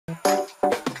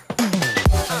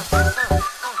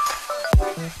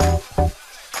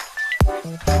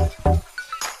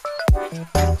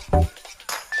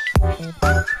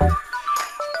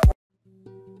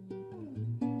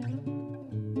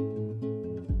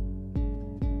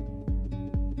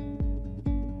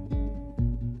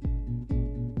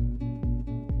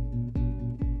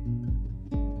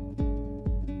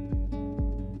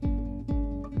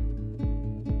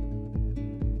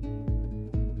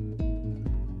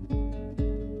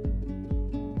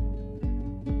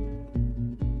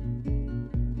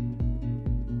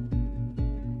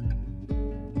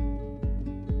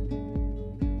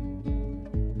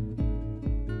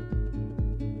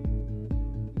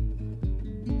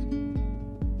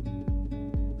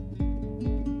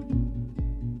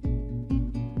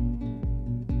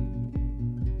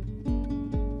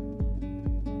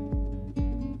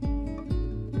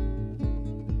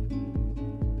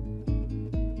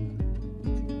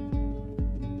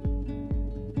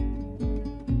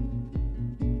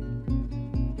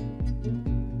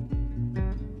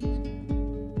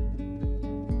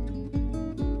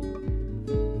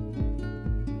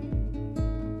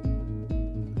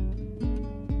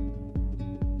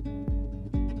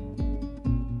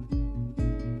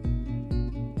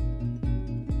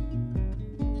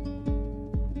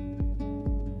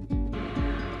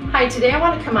Hi, today I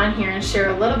want to come on here and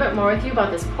share a little bit more with you about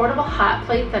this portable hot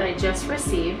plate that I just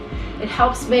received. It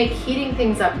helps make heating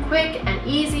things up quick and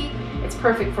easy. It's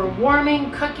perfect for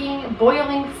warming, cooking,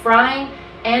 boiling, frying,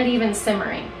 and even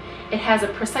simmering. It has a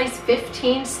precise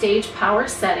 15-stage power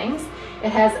settings. It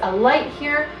has a light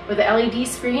here with an LED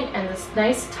screen and this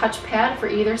nice touchpad for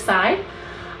either side.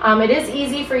 It is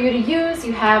easy for you to use.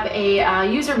 You have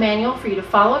a user manual for you to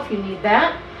follow if you need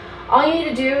that. All you need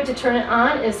to do to turn it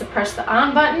on is to press the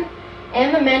on button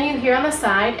and the menu here on the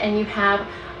side, and you have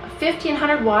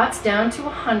 1500 watts down to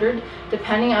 100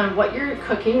 depending on what you're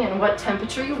cooking and what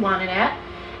temperature you want it at.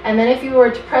 And then if you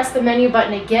were to press the menu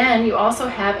button again, you also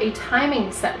have a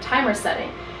timer setting,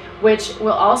 which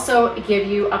will also give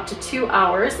you up to 2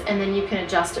 hours, and then you can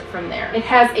adjust it from there. It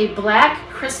has a black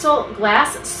crystal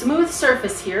glass smooth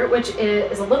surface here, which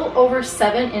is a little over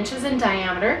 7 inches in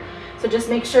diameter. So just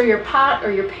make sure your pot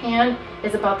or your pan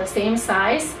is about the same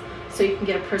size so you can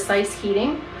get a precise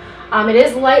heating. It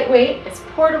is lightweight, it's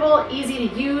portable, easy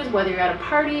to use, whether you're at a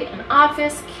party, an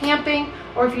office, camping,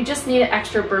 or if you just need an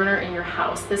extra burner in your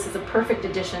house. This is a perfect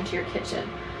addition to your kitchen.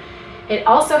 It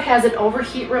also has an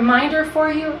overheat reminder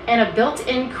for you and a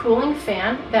built-in cooling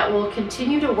fan that will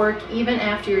continue to work even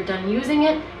after you're done using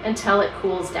it until it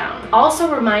cools down.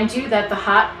 Also remind you that the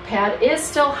hot pad is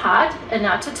still hot and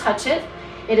not to touch it.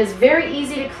 It is very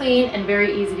easy to clean and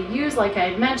very easy to use, like I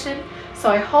had mentioned. So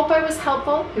I hope I was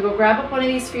helpful. You go grab up one of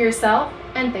these for yourself,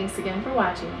 and thanks again for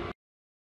watching.